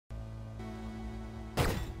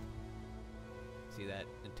See that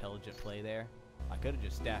intelligent play there? I could have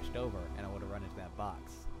just dashed over and I would have run into that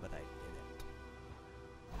box, but I didn't.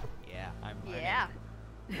 Yeah, I'm learning. Yeah.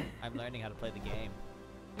 I'm learning how to play the game.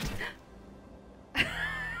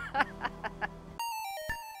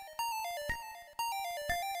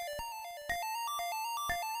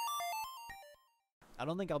 I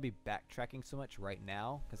don't think I'll be backtracking so much right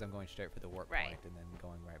now because I'm going straight for the warp point and then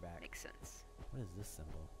going right back. Makes sense. What is this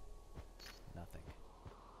symbol? Nothing.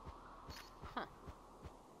 Huh.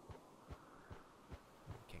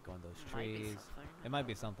 Can't go in those Might be trees. something. It might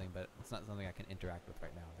be something, but it's not something I can interact with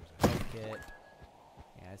right now. There's a health kit.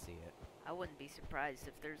 Yeah, I see it. I wouldn't be surprised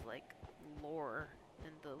if there's like lore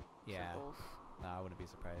in the symbols. No, I wouldn't be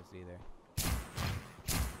surprised either.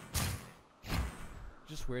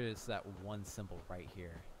 Just weird it's that one symbol right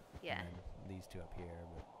here. Yeah. And then these two up here,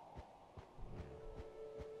 but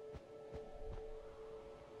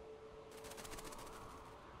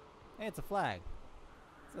hey, it's a flag.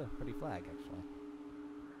 It's a pretty flag, actually.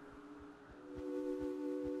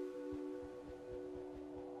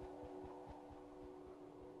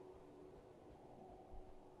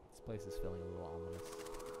 This place is feeling a little ominous,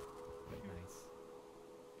 but nice.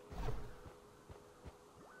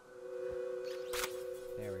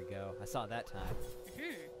 There we go. I saw it that time.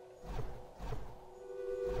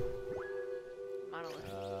 Monolith.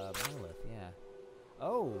 Monolith, yeah.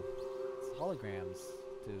 Oh, it's holograms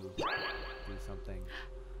to do something.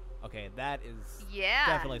 Okay, that is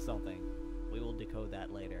definitely something. We will decode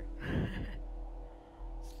that later.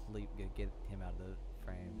 Sleep, get him out of the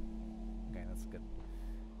frame. Okay, that's good.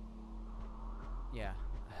 Yeah,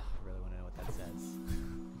 I really want to know what that says.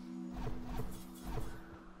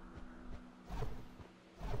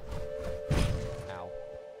 Ow.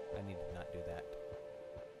 I need to not do that.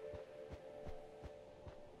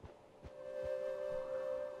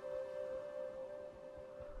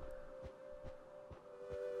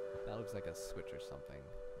 That looks like a switch or something,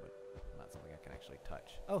 but not something I can actually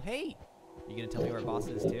touch. Oh, hey! You gonna tell me where boss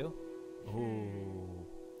is too? Ooh.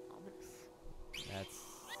 Ominous. That's...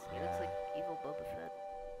 He looks like evil Boba Fett.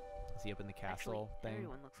 Is he up in the castle thing?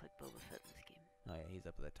 Everyone looks like Boba Fett in this game. Oh yeah, he's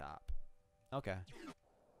up at the top. Okay.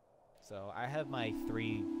 So I have my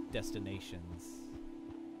 3 destinations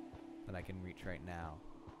that I can reach right now.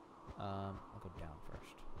 I'll go down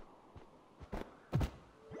first.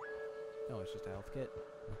 No, it's just a health kit.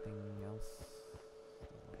 Nothing else.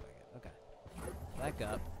 Doesn't look like it. Okay. Back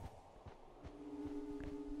up.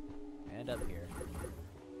 And up here.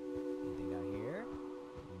 Anything down here?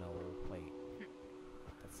 No. Wait.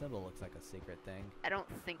 That symbol looks like a secret thing. I don't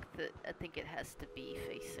think that. I think it has to be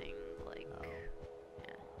facing like. Oh.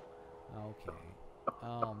 Yeah. Okay.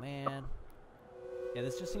 Oh man. Yeah,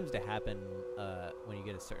 this just seems to happen when you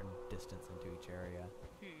get a certain distance into each area.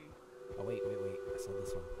 Oh wait. I saw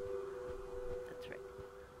this one. That's right.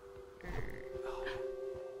 Oh.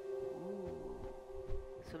 Ooh.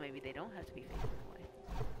 So maybe they don't have to be facing that way.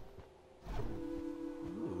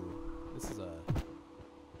 Ooh. This is a...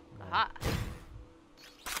 Aha!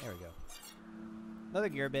 There we go. Another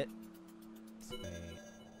gear bit. Wait.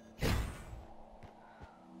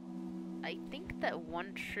 I think that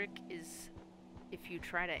one trick is if you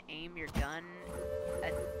try to aim your gun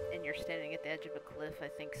and you're standing at the edge of a cliff, I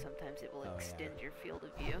think sometimes it will extend your field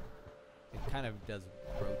of view. It kind of does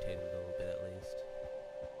rotate it a little bit at least.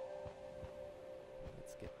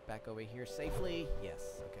 Let's get back over here safely.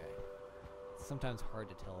 Yes, okay. It's sometimes hard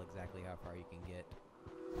to tell exactly how far you can get.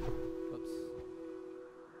 Whoops.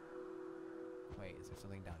 Wait, is there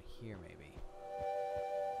something down here maybe?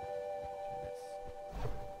 Try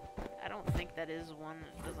this. I don't think that is one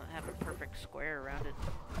that doesn't have a perfect square around it.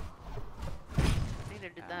 Neither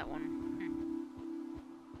did that one.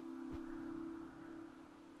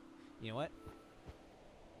 You know what?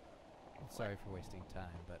 I'm sorry for wasting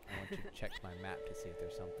time, but I want you to check my map to see if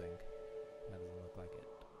there's something. That doesn't look like it.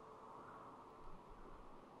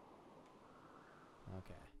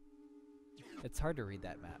 Okay. It's hard to read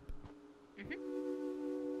that map. That's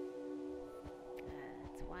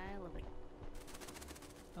why I love it.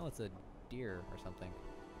 Oh, it's a deer or something.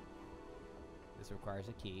 This requires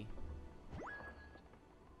a key.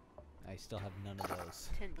 I still have none of those.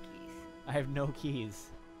 10 keys. I have no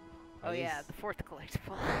keys. Oh yeah, the 4th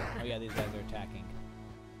collectible. Oh yeah, these guys are attacking.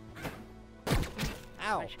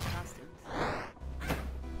 Ow! Bunch of costumes.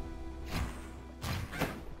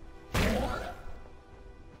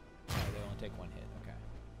 Oh, they only take 1 hit, okay.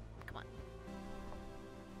 Come on.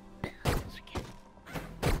 Closer, kid.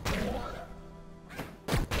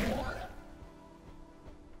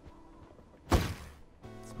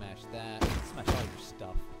 Smash that. Smash all your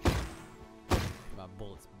stuff. Get my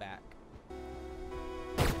bullets back.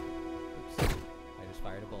 Oops. just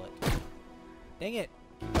fired a bullet. Dang it!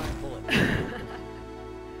 Keep firing bullets.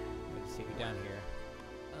 There's a secret down here.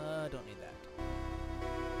 Don't need that.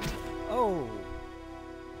 Oh!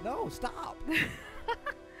 No, stop!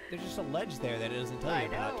 There's just a ledge there that it doesn't tell you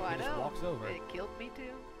about. I It just walks over. It killed me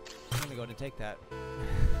too. I'm gonna go ahead and take that.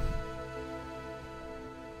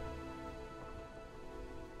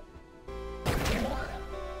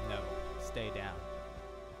 No, stay down.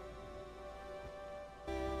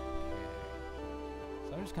 Okay.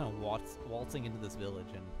 So I'm just kind of waltzing into this village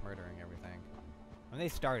and murdering everything. I mean, they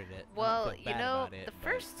started it. Well, I don't feel you bad know, about it, the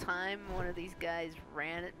but first time one of these guys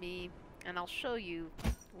ran at me, and I'll show you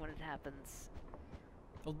when it happens.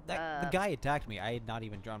 well, the guy attacked me. I had not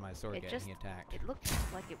even drawn my sword yet, and he attacked. It looked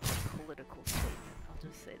like it was a political statement. I'll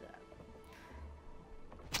just say that.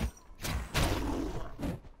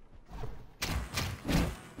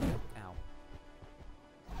 Ow.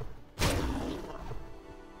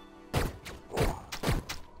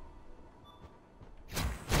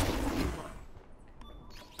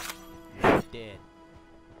 Dead.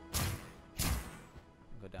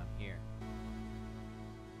 Go down here.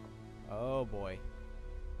 Oh boy.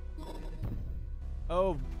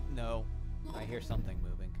 Oh no. I hear something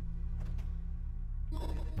moving.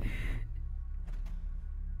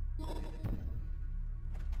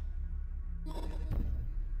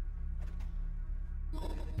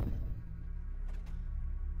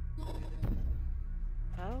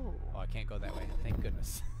 Oh. Oh, I can't go that way. Thank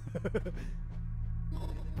goodness.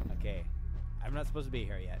 Okay. I'm not supposed to be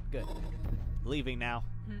here yet. Good. Leaving now.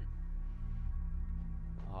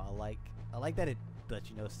 Oh, I like that it lets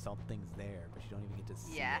you know something's there, but you don't even get to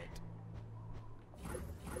see Yeah. it.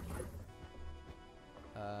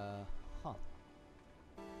 Huh.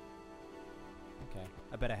 Okay.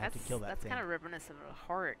 I bet I have to kill that That's thing. kind of reminiscent of a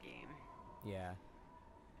horror game. Yeah.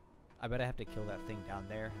 I bet I have to kill that thing down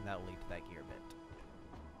there, and that'll lead to that gear bit.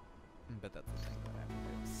 But that's the thing that I have to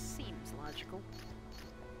do. Seems logical.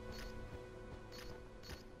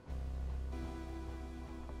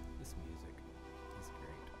 This music is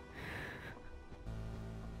great.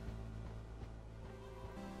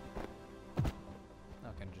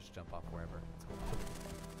 I can just jump off wherever. It's cool.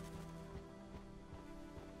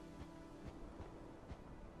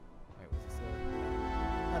 Wait, was this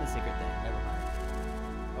not a secret thing? Never mind.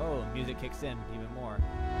 Oh, music kicks in even more.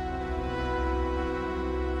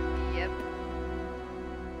 Yep.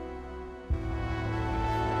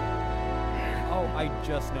 Oh, I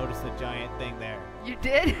just noticed the giant thing there. You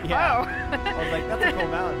did? Yeah. Oh. I was like, that's a cool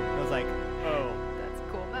mountain. I was like, oh, That's a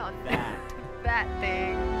cool mountain. that. That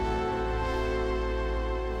thing.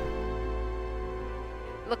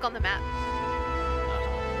 Look on the map.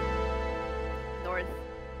 North.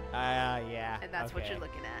 Yeah. And that's what okay. you're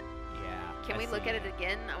looking at. Yeah. Can I we look see at it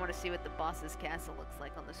again? I want to see what the boss's castle looks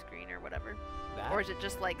like on the screen or whatever. That? Or is it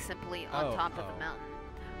just like simply on top of the mountain?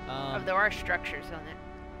 Or there are structures on it.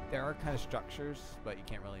 There are kind of structures, but you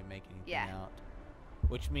can't really make anything Yeah. out.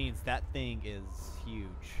 Which means that thing is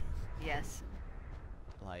huge. Yes.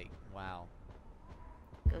 Like, wow.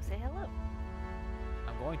 Go say hello.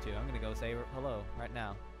 I'm going to. I'm going to go say hello right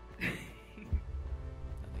now. Nothing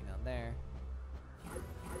down there. Oop.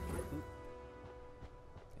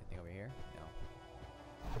 Anything over here? No.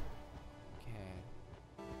 Okay.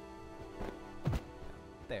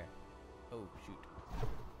 There. Oh, shoot.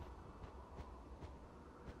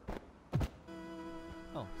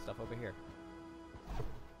 Oh, stuff over here.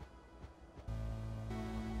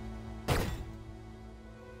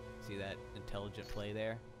 See that intelligent play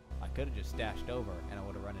there? I could have just dashed over and I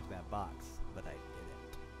would have run into that box, but I didn't.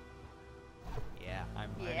 Yeah,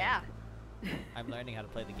 I'm learning. Yeah. I'm learning how to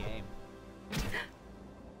play the game.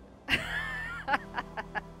 Damn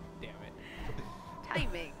it.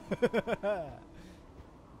 Timing. Nothing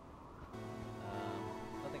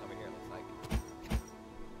over here, it looks like.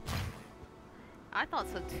 I thought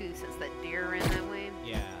so too, since that deer ran that way.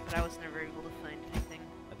 Yeah. But I was never able to find anything.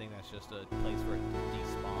 I think that's just a place for it to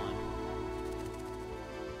despawn.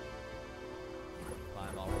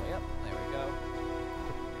 Climb all the way up. There we go.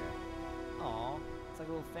 Aw, it's like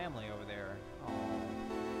a little family over there. Aw.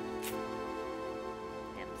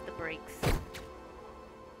 Them's the brakes.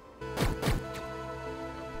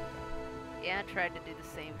 Yeah, I tried to do the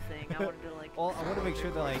same thing. I wanted to like. Well, I want to make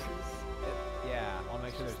explore sure the that like, courses. yeah, I want to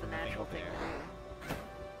make sure It's there's just the nothing natural over thing there. to do.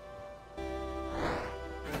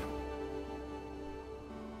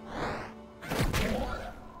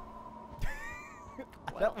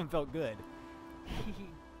 That one felt good.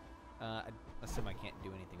 I assume I can't do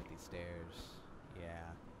anything with these stairs. Yeah.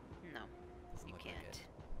 No, Doesn't you look like can't. it.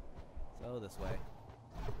 So this way.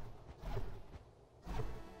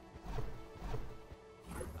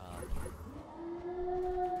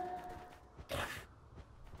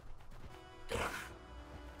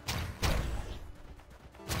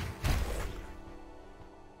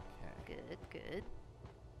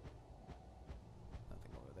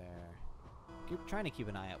 Keep trying to keep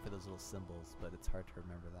an eye out for those little symbols, but it's hard to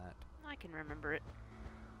remember that. I can remember it.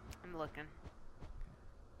 I'm looking.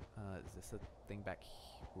 Is this a thing back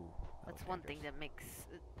here? Ooh, That's one thing that makes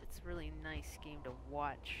it's a really nice game to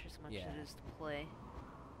watch as much as it is to play.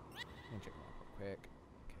 Let me check it out real quick.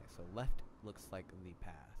 Okay, so left looks like the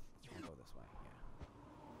path. I'll go this way,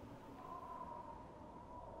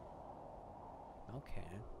 yeah.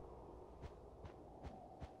 Okay.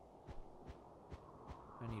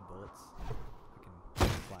 I need bullets. I can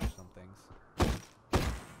flash some things.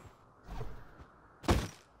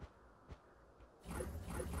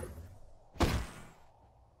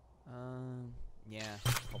 Yeah.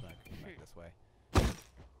 Hold on, I can come back this way.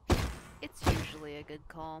 It's usually a good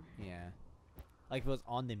call. Yeah. Like if it was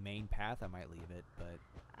on the main path, I might leave it, but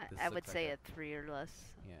I would say a 3 or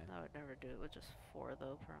less. Yeah. I would never do it with just 4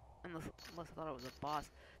 though, unless I thought it was a boss.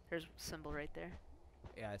 There's a symbol right there.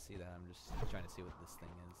 Yeah, I see that. I'm just trying to see what this thing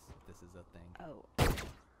is. If this is a thing. Oh.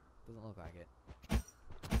 Doesn't look like it. No,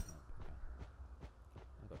 okay.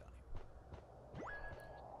 I'll go down here.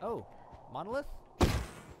 Oh, monolith?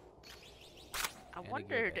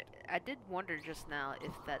 I did wonder just now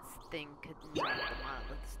if that thing could mean the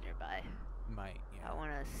monoliths nearby. Might, yeah. I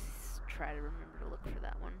want to try to remember to look for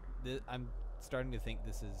that one. I'm starting to think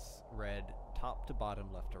this is read top to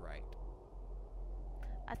bottom, left to right.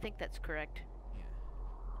 I think that's correct.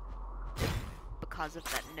 Yeah. Because of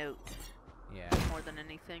that note. Yeah. More than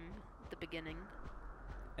anything, at the beginning.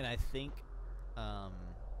 And I think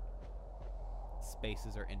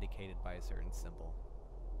spaces are indicated by a certain symbol.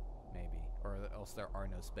 Maybe. Or else there are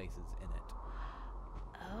no spaces in it.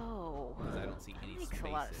 Oh. Because I don't see any spaces. Makes a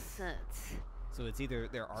lot of sense. So it's either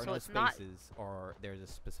there are no spaces or there's a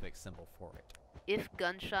specific symbol for it. If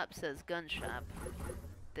gun shop says gun shop,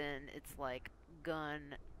 then it's like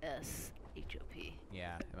gun S-H-O-P.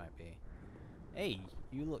 Yeah, it might be. Hey,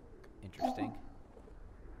 you look interesting.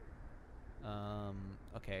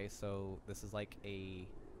 Okay, so this is like a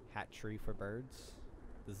hatchery for birds.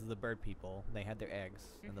 This is the bird people. They had their eggs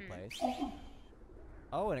in the place.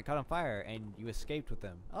 Oh, and it caught on fire, and you escaped with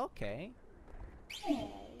them. Okay.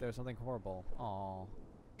 There was something horrible. Aww. Oh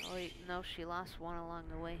wait, no, she lost one along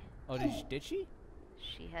the way. Oh, did she?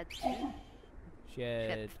 She had 2. She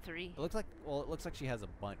had 3. It looks like, well, it looks like she has a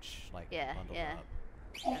bunch, like, bundled up.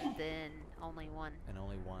 And then only 1. And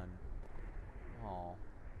only 1. Aww.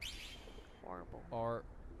 Horrible. Or,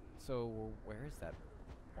 so where is that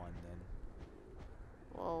one then?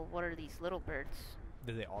 Well, what are these little birds?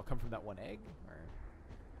 Did they all come from that one egg?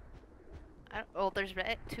 Or? Oh, there's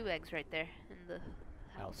 2 eggs right there in the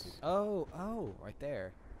house. Oh, right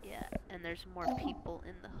there. Yeah, and there's more people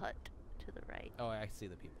in the hut to the right. Oh, I see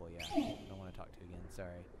the people, yeah. I don't want to talk to you again,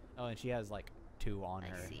 sorry. Oh, and she has like 2 on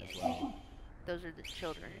her as well. Those are the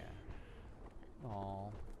children. Yeah.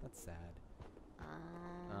 Aw, that's sad.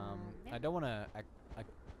 Yeah. I don't want to... I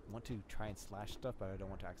want to try and slash stuff, but I don't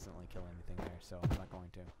want to accidentally kill anything there, so I'm not going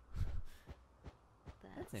to.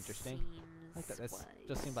 That's interesting. I like that. That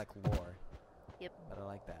just seems like lore. Yep. But I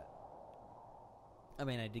like that. I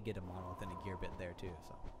mean, I did get a monolith and a gear bit there too,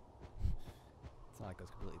 so it's not like it was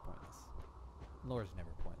completely pointless. Lore's never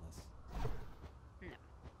pointless. No.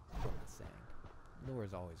 That's what I'm saying. Lore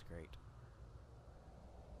is always great.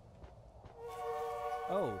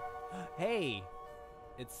 Oh, hey!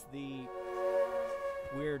 It's the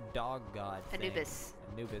weird dog god thing. Anubis.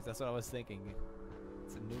 Anubis, that's what I was thinking.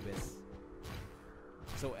 It's Anubis.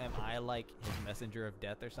 So am I like his messenger of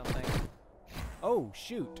death or something? Oh,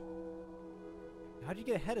 shoot! How'd you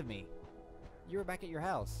get ahead of me? You were back at your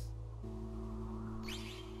house.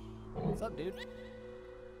 What's up, dude?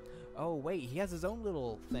 Oh, wait, he has his own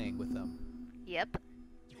little thing with him. Yep.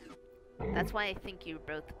 That's why I think you're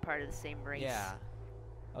both part of the same race. Yeah.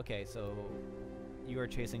 Okay, so you are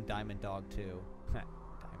chasing Diamond Dog too.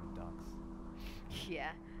 Diamond Dogs.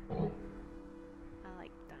 Yeah. I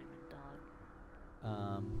like Diamond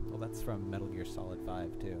Dog. Well, that's from Metal Gear Solid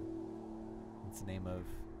 5 too. It's the name of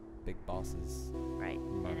big bosses. Right,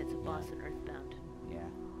 and it's a boss in Earthbound. Yeah.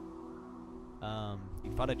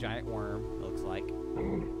 You fought a giant worm, it looks like.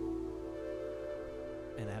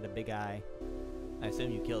 And it had a big eye. I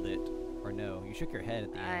assume you killed it. Or no, you shook your head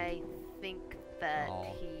at the end. I think that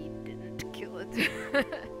he didn't kill it.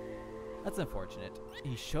 That's unfortunate.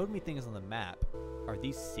 He showed me things on the map. Are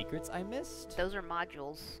these secrets I missed? Those are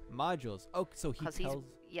modules. Modules. Oh, so he tells...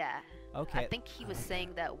 Yeah. Okay. I think he was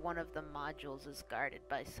saying that one of the modules is guarded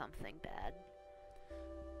by something bad.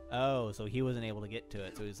 Oh, so he wasn't able to get to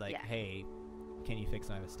it. So he's like, yeah. Hey, can you fix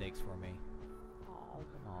my mistakes for me? Oh,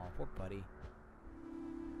 poor buddy.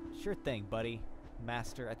 Sure thing, buddy.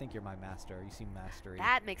 Master. I think you're my master. You seem mastery.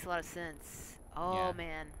 That makes a lot of sense. Oh Yeah.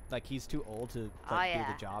 man. Like he's too old to Oh like, yeah.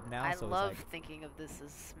 do the job now. I so love it's like, thinking of this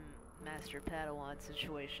as Master Padawan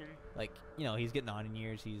situation. like, you know, he's getting on in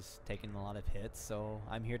years. He's taking a lot of hits. So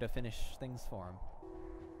I'm here to finish things for him.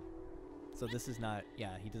 So this is not.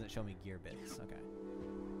 Yeah, he doesn't show me gear bits. Okay.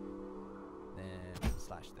 Then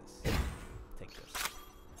slash this. Take this.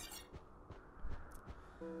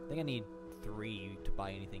 I think I need 3 to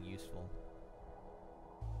buy anything useful.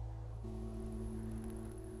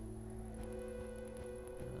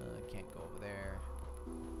 Can't go over there.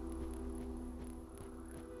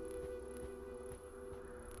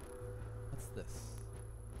 What's this?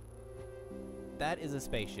 That is a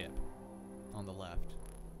spaceship on the left.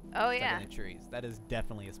 Oh Stuck yeah. in the trees. That is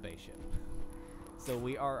definitely a spaceship. So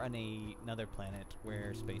we are on another planet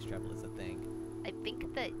where space travel is a thing. I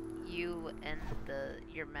think that you and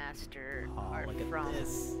your master are Look from at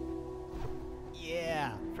this.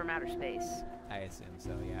 Yeah. from outer space. I assume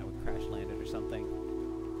so. Yeah, with crash landed or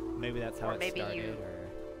something. Maybe that's how Or it maybe started. you Or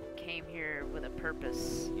came here with a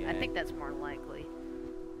purpose. I Yeah. think that's more likely.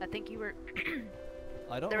 I think you were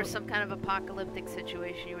I don't. there was some kind of apocalyptic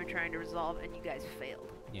situation you were trying to resolve and you guys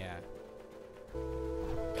failed. Yeah.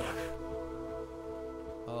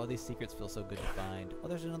 Oh, these secrets feel so good to find. Oh,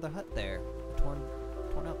 there's another hut there. Torn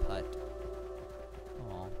up hut.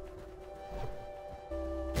 Aw.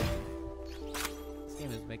 This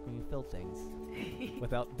game is making me feel things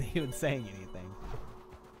without even saying anything.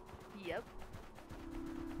 Yep,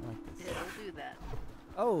 I like this. it'll do that.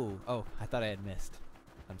 Oh, I thought I had missed.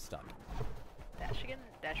 I'm stuck. Dash again,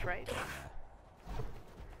 dash right. Yeah.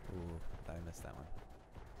 Ooh, I thought I missed that one.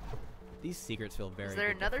 These secrets feel very Is there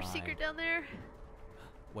good to another find. secret down there?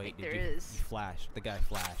 Wait, there you is. flashed. The guy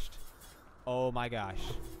flashed. Oh my gosh.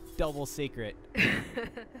 Double secret.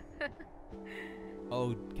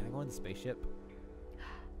 Oh, can I go in the spaceship?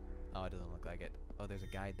 Oh, it doesn't look like it. Oh, there's a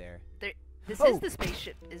guide there. This Oh! is the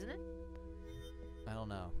spaceship, isn't it? I don't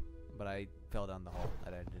know, but I fell down the hole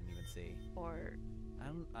that I didn't even see. Or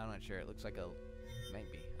I'm not sure. It looks like a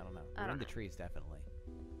maybe. I don't know. I We're don't in the know. trees definitely.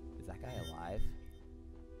 Is that guy alive?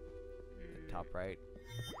 The top right.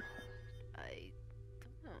 I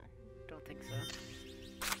don't know. Don't think so.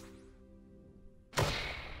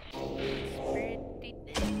 It's pretty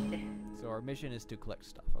dead. So our mission is to collect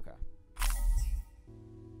stuff. Okay.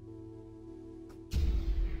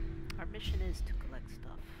 Our mission is to collect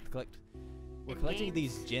stuff. Collect. We're In collecting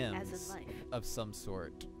these games, gems as in life. of some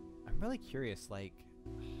sort. I'm really curious, like,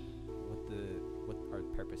 what our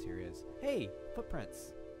purpose here is. Hey,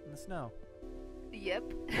 footprints in the snow. Yep.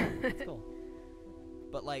 That's cool.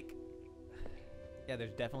 But like, yeah,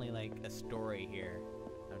 there's definitely like a story here.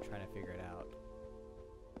 I'm trying to figure it out.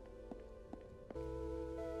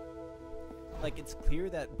 Like, it's clear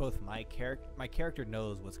that both my character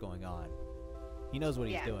knows what's going on. He knows what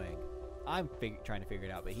he's Yeah. doing. I'm trying to figure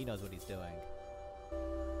it out, but he knows what he's doing.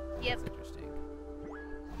 Yep. That's interesting.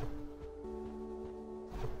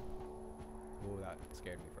 Ooh, that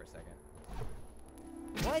scared me for a second.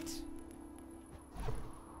 What?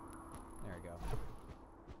 There we go.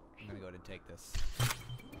 I'm gonna go ahead and take this.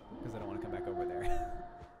 Because I don't want to come back over there.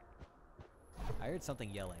 I heard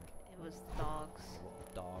something yelling. It was dogs.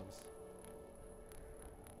 Dogs.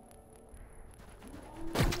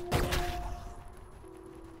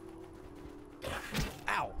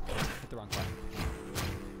 Ow! Hit the wrong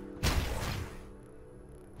button.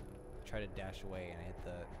 Try to dash away and I hit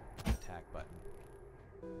the attack button.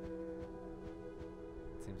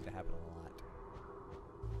 Seems to happen a lot.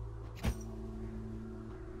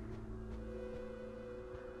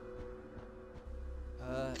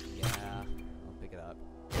 Yeah, I'll pick it up.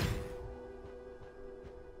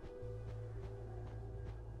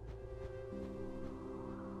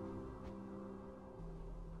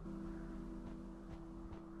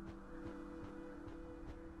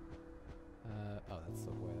 Oh, that's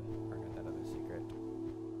the way I got that other secret.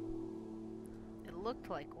 It looked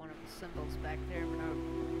like one of the symbols back there, but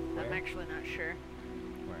I'm Where? actually not sure.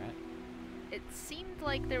 Where at? It seemed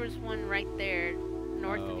like there was one right there,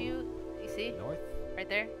 north Oh. of you. You see? North? Right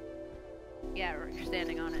there? Yeah, you're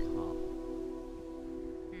standing on it. Oh,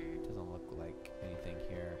 Hmm. doesn't look like anything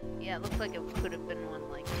here. Yeah, it looked like it could have been one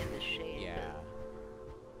like in the shade. Yeah.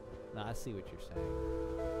 No, I see what you're saying.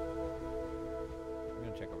 I'm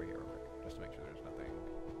gonna check over here real quick, just to make sure there's nothing.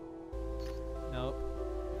 Nope.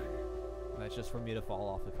 That's just for me to fall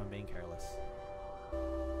off if I'm being careless.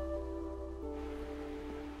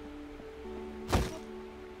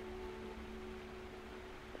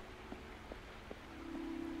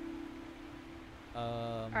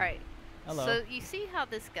 Alright. Hello. So you see how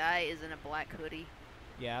this guy is in a black hoodie?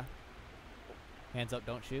 Yeah. Hands up,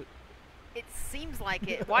 don't shoot. It seems like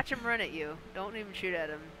it. Watch him run at you. Don't even shoot at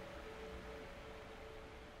him.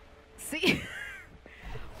 See?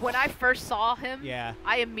 When I first saw him, Yeah.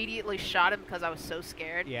 I immediately shot him because I was so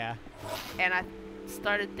scared. Yeah. And I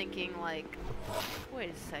started thinking, like, wait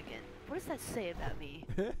a second. What does that say about me?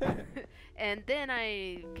 And then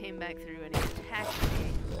I came back through and he attacked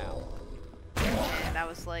me. Ow. And I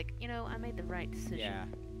was like, you know, I made the right decision. Yeah.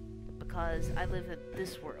 Because I live in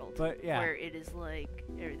this world. But, yeah. Where it is like,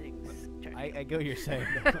 everything's turned. I get what you're saying.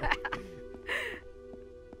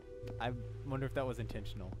 I wonder if that was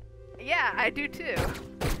intentional. Yeah, I do too.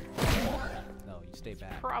 No, you stay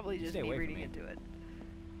back. Probably just stay me away from reading me. into it.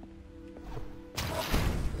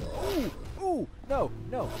 Ooh! Ooh! No!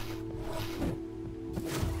 No!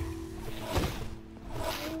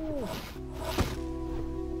 Ooh.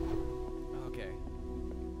 Okay.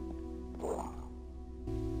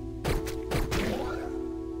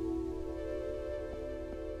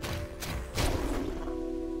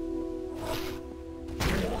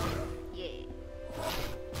 Yeah.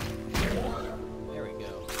 There we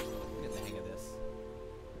go. Get the hang of this.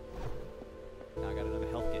 Now I got another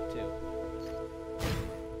health kit too.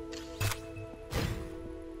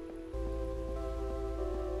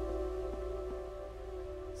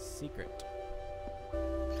 Secret.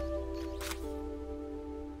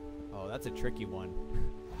 Oh, that's a tricky one.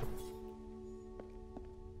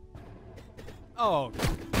 Oh.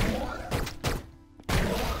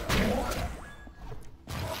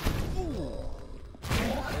 Ooh.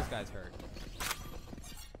 This guy's hurt.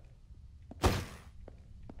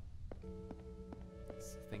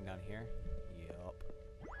 This thing down here? Yup.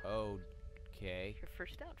 Okay. Your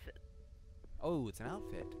first outfit. Oh, it's an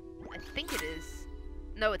outfit. I think it is.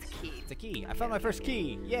 No, it's a key. It's a key. I found my first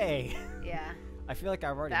key. Yay! Yeah. I feel like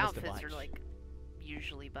I've already The missed a bunch. outfits are like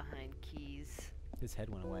usually behind keys. His head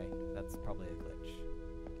went away. That's probably a glitch.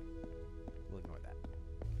 We'll ignore that.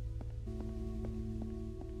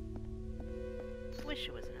 Wish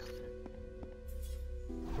it was an outfit.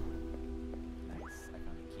 Nice. I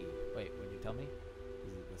found a key. Wait, would you tell me?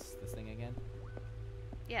 Is it this thing again?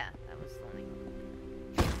 Yeah, that was the only.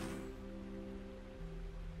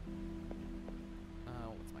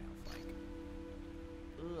 What's my health like?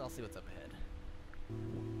 Ooh, I'll see what's up ahead.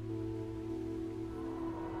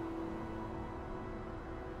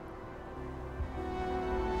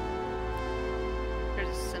 There's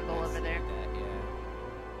a symbol I over see there. that, yeah.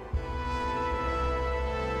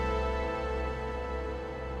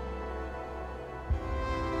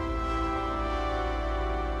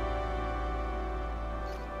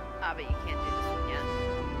 Ah, but you can't do this one yet.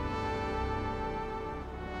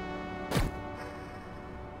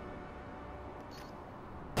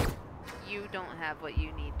 You don't have what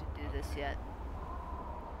you need to do this yet.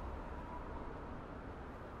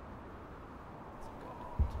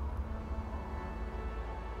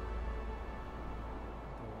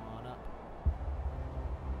 Go on up.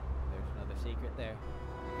 There's another secret there.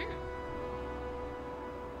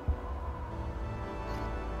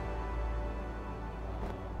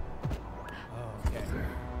 Oh, okay.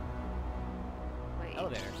 Wait.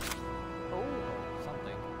 Elevator. Oh.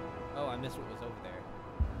 Something. Oh, I missed what was over there.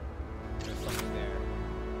 There's something there.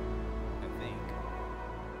 I think.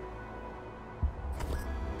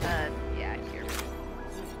 Yeah, here.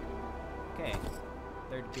 Okay.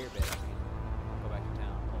 Third gear bit. I mean, go back to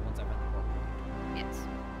town. Oh, once I found the port. Yes.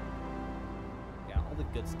 Yeah, all the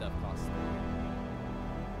good stuff costs $3.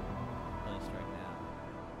 At least right now.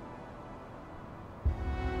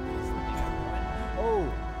 Oh!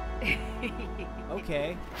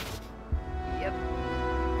 Okay. Yep.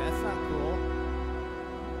 That's not cool.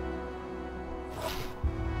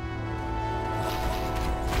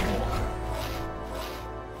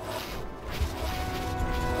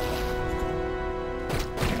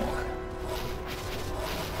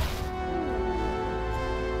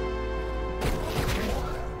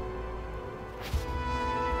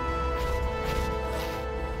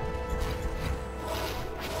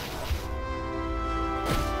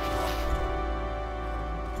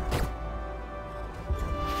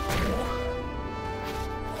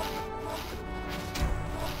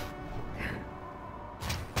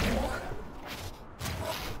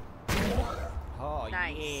 Oh,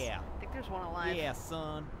 Nice. yeah. I think there's one alive. Yeah,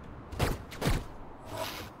 son.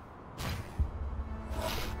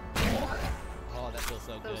 Oh, that feels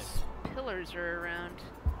so good. Those pillars are around.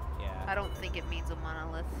 Yeah. I don't think it means a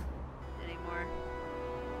monolith anymore.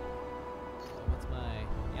 So what's my...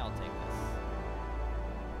 Yeah, I'll take this.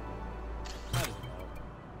 Might as well.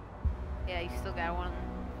 Yeah, you still got one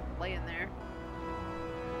laying there.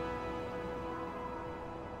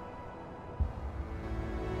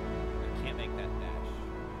 I can't make that dash.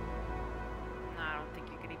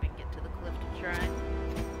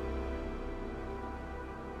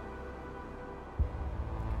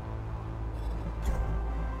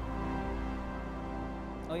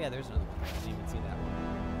 yeah, there's another one. I didn't even see that one.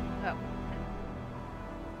 Oh.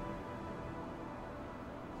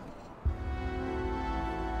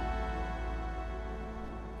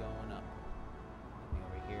 Going up. Nothing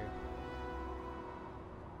over here.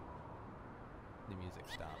 The music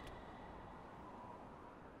stopped.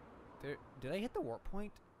 There, did I hit the warp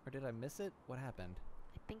point? Or did I miss it? What happened?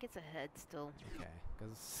 I think it's ahead still. Okay,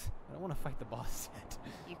 because I don't want to fight the boss yet.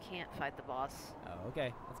 You can't fight the boss. Oh,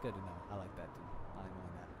 okay. That's good to know. I like that, too. I like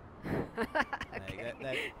knowing that. Okay.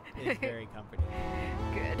 That is very comforting.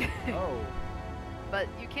 Good. Oh. But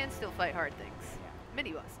you can still fight hard things. Yeah.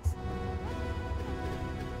 Mini bosses.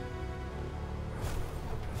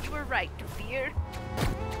 You were right to fear.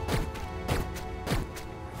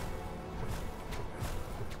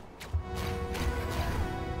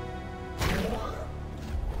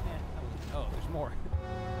 Oh, there's more.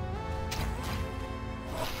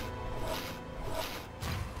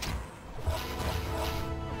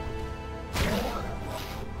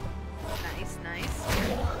 Nice, nice.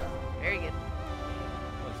 Very good.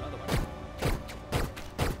 Oh, there's another one.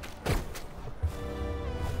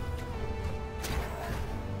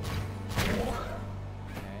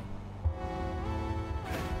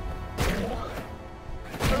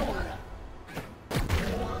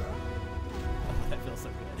 Oh, that feels so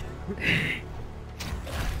good.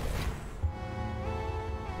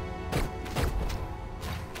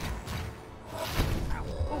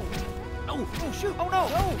 Oh shoot! Oh no!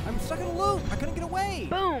 No! I'm stuck in a loop! I couldn't get away!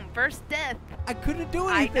 Boom! First death. I couldn't do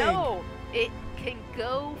anything! I know! It can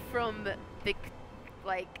go from the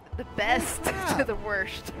best to the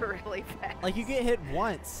worst really fast. Like, you get hit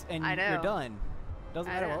once and I know. you're done. Doesn't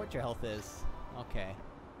I matter know. what your health is. Okay.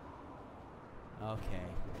 Okay.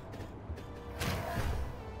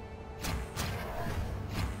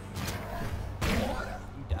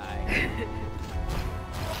 You die.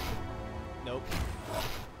 Nope.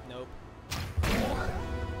 Nope.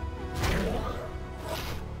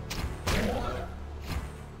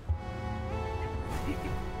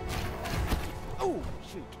 Oh,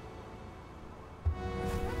 shoot.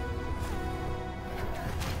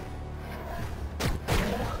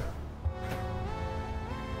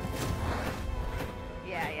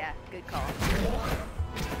 Yeah, good call.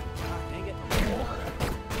 Ah, dang it.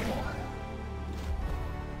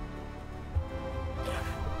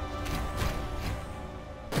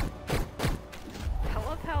 I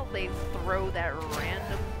love how they throw that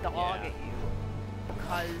random dog Yeah. at you.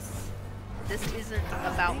 Because this isn't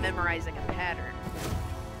about memorizing a pattern.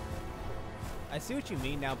 I see what you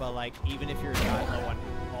mean now, but like, even if you're not low on,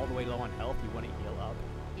 all the way low on health, you want to heal up.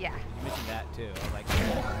 Yeah. You mentioned that too. I was like,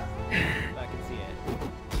 I can see it.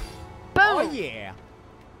 Boom! Oh yeah!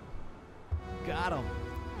 Got him.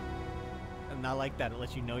 And I like that. It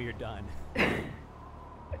lets you know you're done.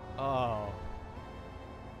 Oh.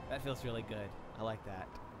 That feels really good. I like that.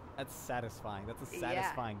 That's satisfying. That's a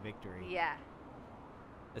satisfying victory. Yeah.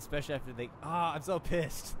 Especially after they... Oh, I'm so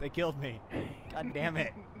pissed. They killed me. God damn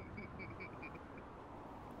it.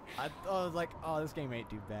 I was like, oh, this game ain't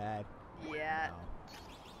too bad. Yeah.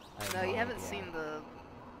 No, No, you haven't seen the...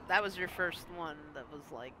 That was your first one that was,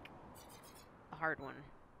 like, a hard one.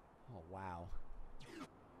 Oh, wow.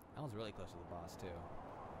 That was really close to the boss, too.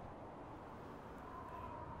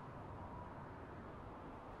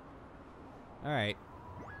 Alright.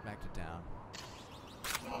 Back to town.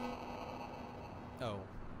 Oh,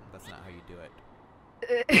 that's not how you do it.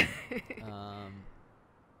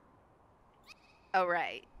 Oh,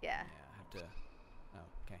 right. Yeah. Yeah, I have to... Oh,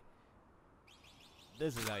 okay.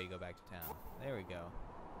 This is how you go back to town. There we go.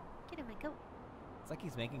 Get him, go. It's like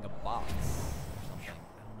he's making a box or something.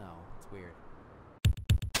 I don't know. It's weird.